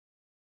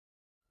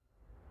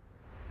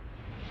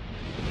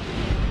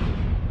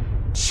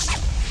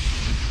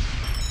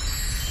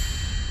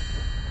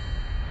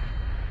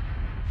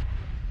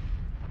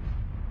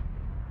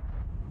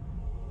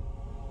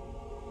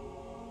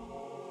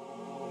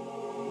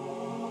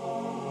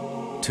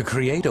To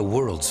create a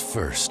world's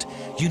first,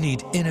 you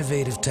need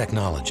innovative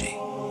technology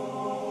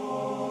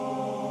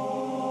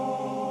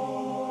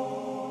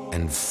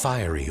and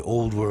fiery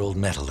old-world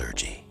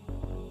metallurgy.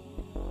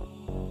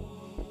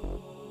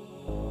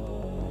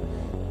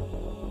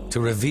 To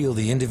reveal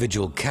the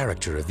individual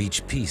character of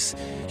each piece,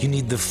 you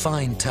need the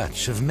fine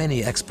touch of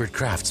many expert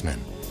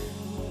craftsmen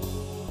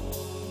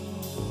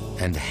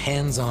and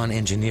hands-on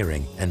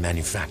engineering and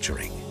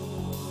manufacturing.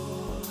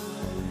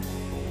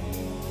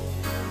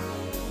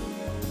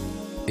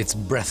 It's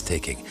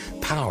breathtaking,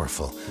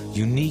 powerful,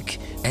 unique,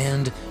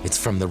 and it's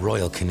from the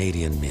Royal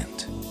Canadian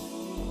Mint.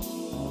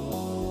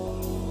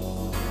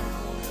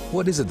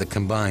 What is it that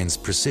combines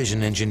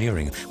precision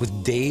engineering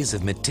with days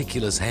of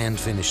meticulous hand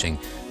finishing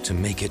to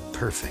make it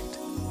perfect?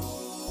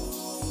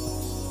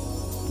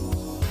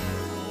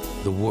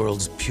 The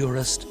world's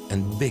purest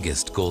and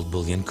biggest gold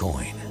bullion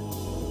coin,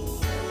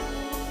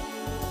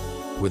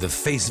 with a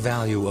face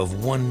value of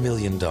 $1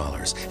 million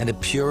and a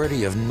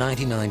purity of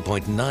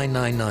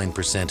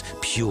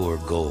 99.999% pure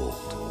gold.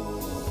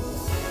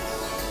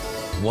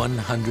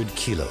 100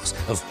 kilos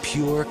of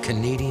pure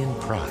Canadian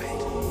pride.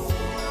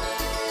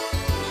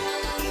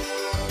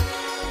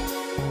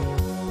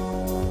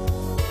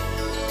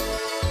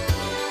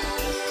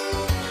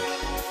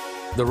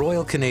 The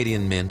Royal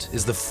Canadian Mint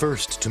is the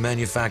first to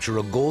manufacture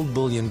a gold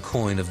bullion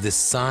coin of this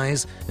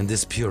size and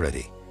this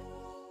purity.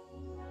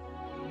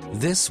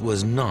 This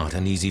was not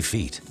an easy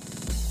feat.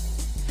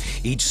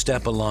 Each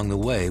step along the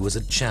way was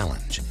a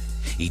challenge.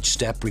 Each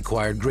step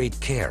required great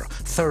care,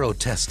 thorough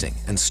testing,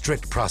 and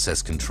strict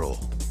process control.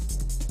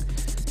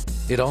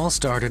 It all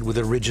started with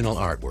original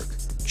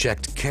artwork,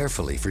 checked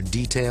carefully for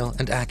detail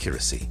and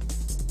accuracy.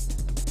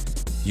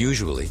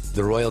 Usually,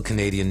 the Royal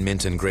Canadian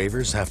Mint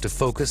engravers have to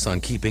focus on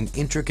keeping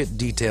intricate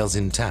details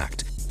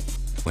intact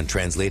when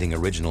translating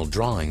original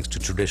drawings to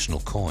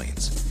traditional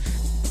coins.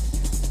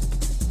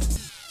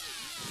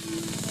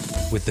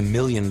 With the $1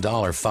 million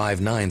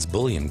 5/9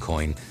 bullion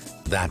coin,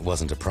 that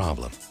wasn't a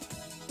problem.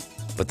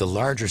 But the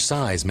larger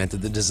size meant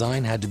that the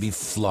design had to be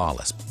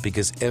flawless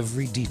because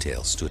every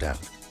detail stood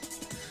out.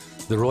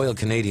 The Royal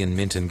Canadian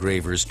Mint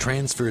engravers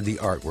transferred the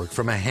artwork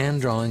from a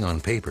hand drawing on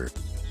paper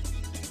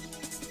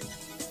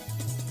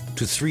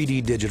to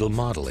 3D digital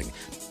modeling,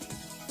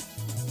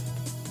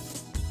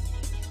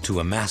 to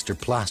a master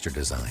plaster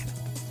design.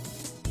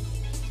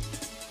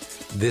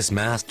 This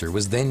master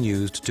was then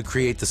used to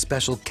create the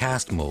special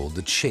cast mold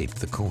that shaped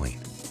the coin.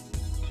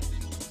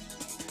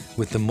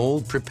 With the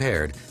mold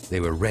prepared, they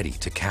were ready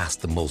to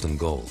cast the molten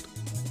gold.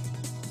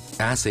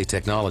 Assay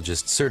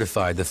technologists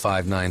certified the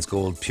 5/9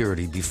 gold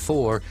purity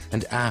before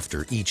and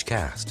after each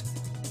cast.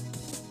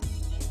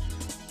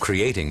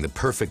 Creating the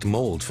perfect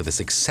mold for this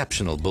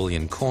exceptional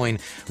bullion coin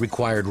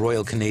required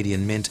Royal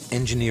Canadian Mint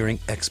engineering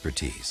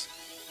expertise.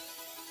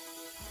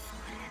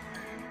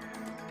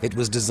 It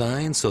was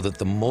designed so that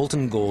the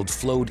molten gold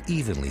flowed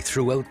evenly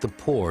throughout the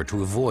pour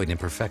to avoid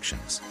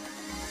imperfections.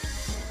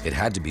 It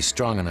had to be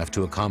strong enough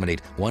to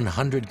accommodate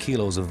 100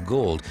 kilos of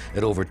gold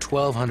at over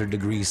 1200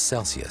 degrees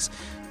Celsius,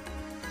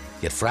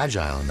 yet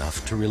fragile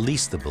enough to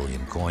release the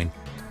bullion coin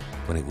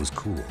when it was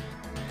cool.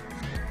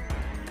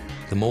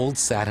 The mold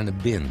sat in a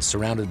bin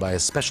surrounded by a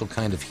special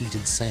kind of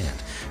heated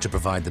sand to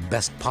provide the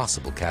best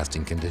possible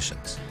casting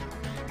conditions.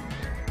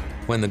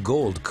 When the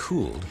gold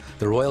cooled,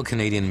 the Royal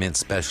Canadian Mint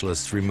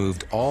specialists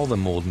removed all the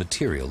mold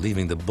material,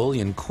 leaving the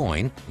bullion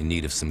coin, in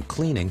need of some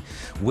cleaning,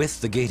 with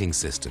the gating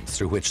system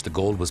through which the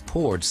gold was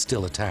poured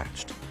still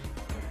attached.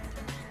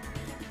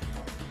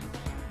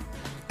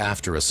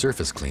 After a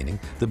surface cleaning,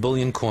 the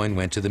bullion coin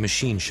went to the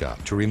machine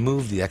shop to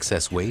remove the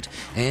excess weight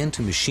and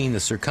to machine the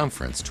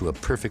circumference to a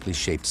perfectly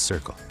shaped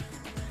circle.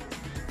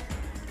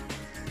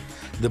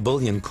 The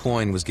bullion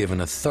coin was given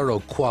a thorough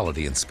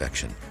quality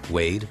inspection,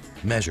 weighed,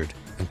 measured,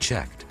 and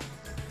checked.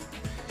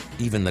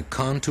 Even the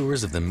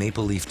contours of the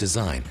maple leaf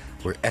design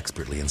were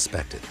expertly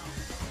inspected.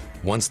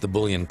 Once the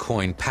bullion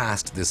coin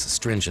passed this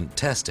stringent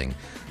testing,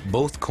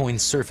 both coin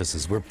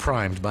surfaces were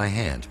primed by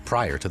hand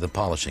prior to the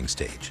polishing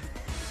stage.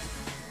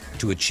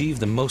 To achieve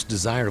the most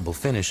desirable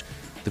finish,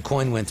 the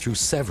coin went through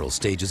several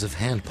stages of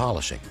hand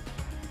polishing.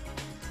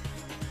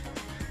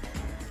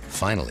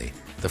 Finally,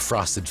 the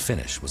frosted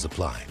finish was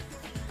applied.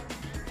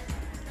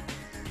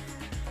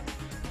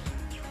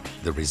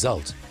 The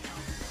result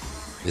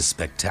is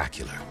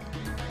spectacular.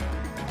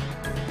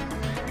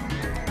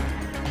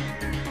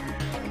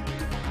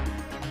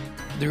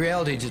 The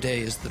reality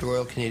today is that the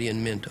Royal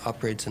Canadian Mint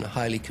operates in a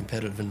highly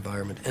competitive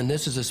environment, and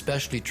this is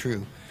especially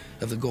true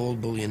of the gold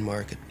bullion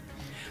market.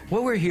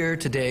 What we're here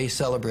today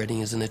celebrating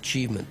is an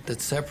achievement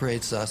that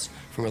separates us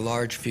from a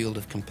large field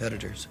of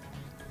competitors.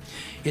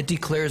 It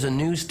declares a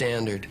new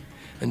standard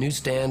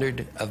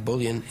of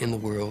bullion in the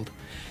world,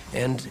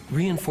 and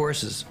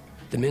reinforces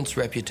the Mint's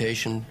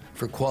reputation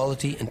for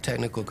quality and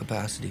technical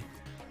capacity.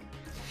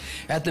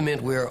 At the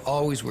Mint, we are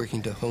always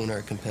working to hone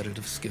our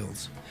competitive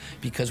skills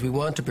because we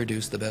want to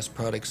produce the best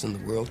products in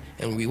the world,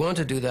 and we want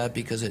to do that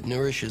because it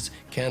nourishes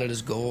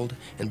Canada's gold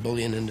and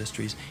bullion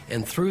industries,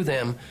 and through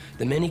them,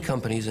 the many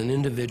companies and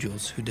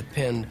individuals who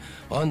depend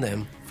on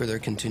them for their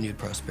continued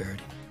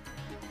prosperity.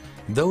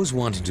 Those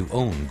wanting to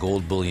own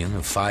gold bullion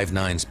of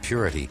 5/9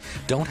 purity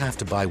don't have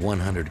to buy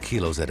 100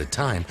 kilos at a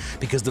time,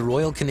 because the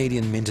Royal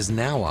Canadian Mint is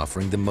now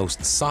offering the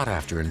most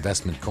sought-after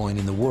investment coin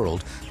in the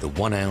world, the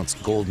 1-ounce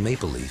gold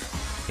maple leaf,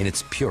 in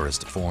its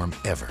purest form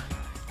ever.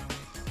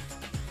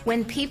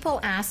 When people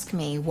ask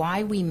me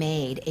why we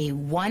made a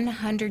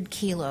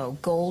 100-kilo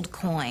gold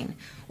coin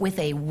with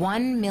a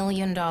 $1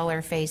 million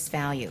face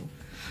value,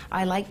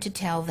 I like to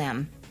tell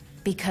them,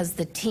 because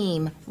the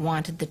team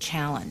wanted the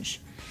challenge.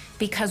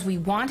 Because we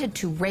wanted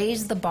to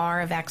raise the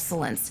bar of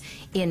excellence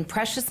in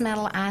precious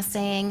metal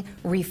assaying,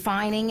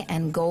 refining,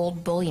 and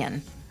gold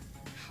bullion.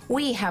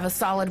 We have a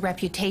solid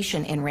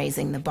reputation in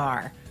raising the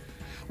bar.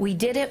 We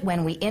did it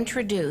when we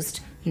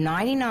introduced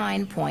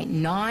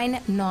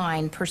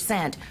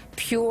 99.99%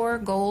 pure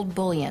gold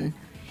bullion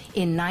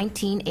in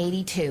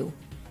 1982.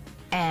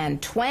 And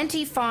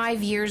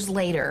 25 years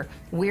later,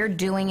 we're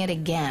doing it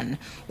again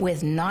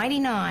with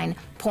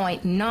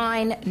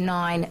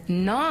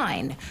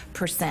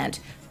 99.999%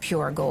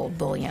 pure gold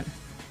bullion.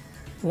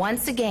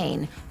 Once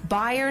again,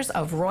 buyers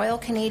of Royal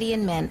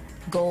Canadian Mint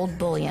gold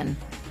bullion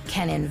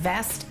can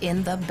invest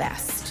in the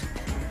best.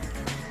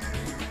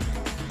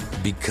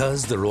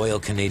 Because the Royal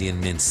Canadian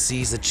Mint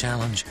sees a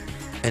challenge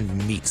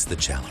and meets the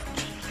challenge.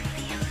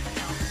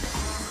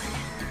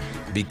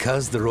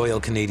 Because the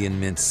Royal Canadian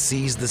Mint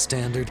sees the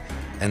standard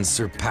and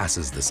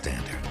surpasses the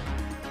standard.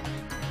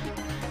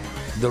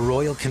 The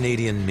Royal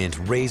Canadian Mint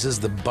raises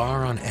the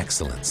bar on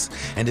excellence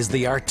and is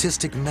the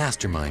artistic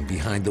mastermind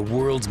behind the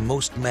world's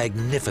most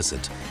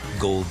magnificent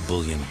gold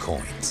bullion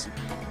coins.